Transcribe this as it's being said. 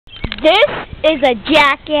This is a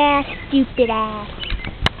jackass, stupid ass.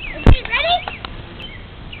 Okay, ready?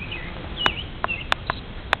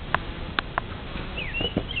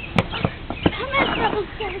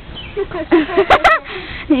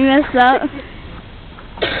 He messed up.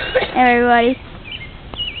 Everybody.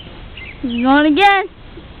 He's going again.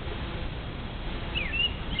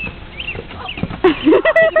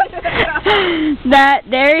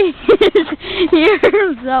 There he is. He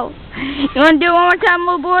hurt himself. You want to do it one more time,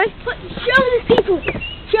 little boy? Show the people.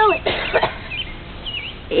 Show it.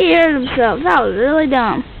 He hurt himself. That was really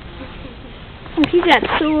dumb. Look, he's got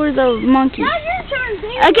swords of monkey. Now your turn,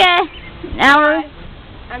 baby. Okay. Now we're...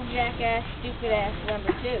 I'm Jackass, stupid ass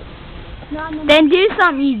number 2. Then do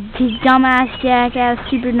something, you dumbass jackass,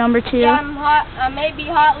 stupid number 2. Yeah, I'm hot. I may be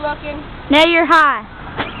hot looking, Now you're high.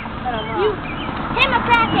 but I'm hot. Him a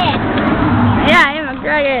crackhead. Yeah, I'm a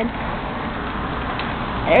crackhead.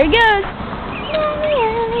 There he goes.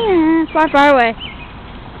 Far, far away.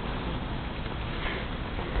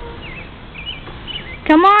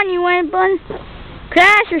 Come on, you went bun.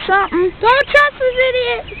 Crash or something. Don't trust this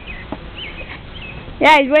idiot.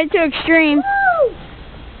 Yeah, he's way too extreme.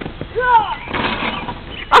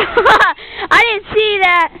 I didn't see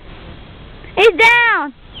that. He's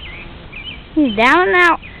down. He's down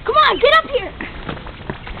now. Come on, get up here.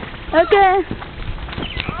 Okay.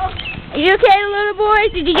 Are you okay, little boy?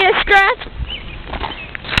 Did you get a scratch?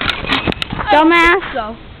 Dumbass.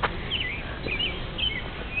 So.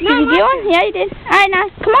 Did you get one? Yeah, you did. Alright, now.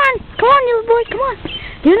 Come on, little boy. Come on.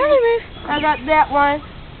 Do another move. I got that one.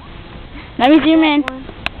 Let me zoom in.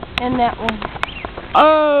 And that one.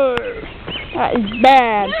 Oh, that is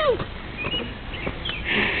bad.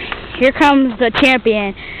 Here comes the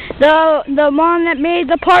champion. The one that made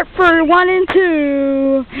the part for 1 and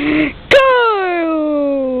 2.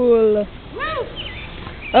 Goal!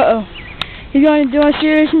 Uh-oh. He's going to do a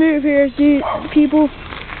serious move here, dude, people.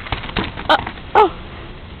 Oh.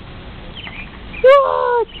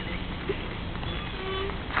 What?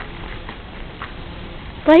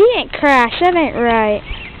 But he ain't crashed. That ain't right.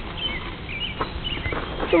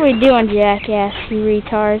 What are we doing, jackass, you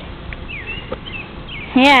retard?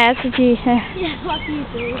 Yeah, that's what you... Yeah, fuck you,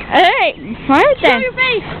 dude. Alright, alright then. Show your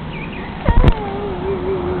face.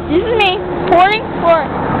 This is me, reporting for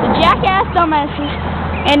the Jackass Dumbasses,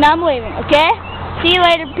 and I'm leaving, okay? See you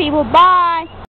later, people. Bye.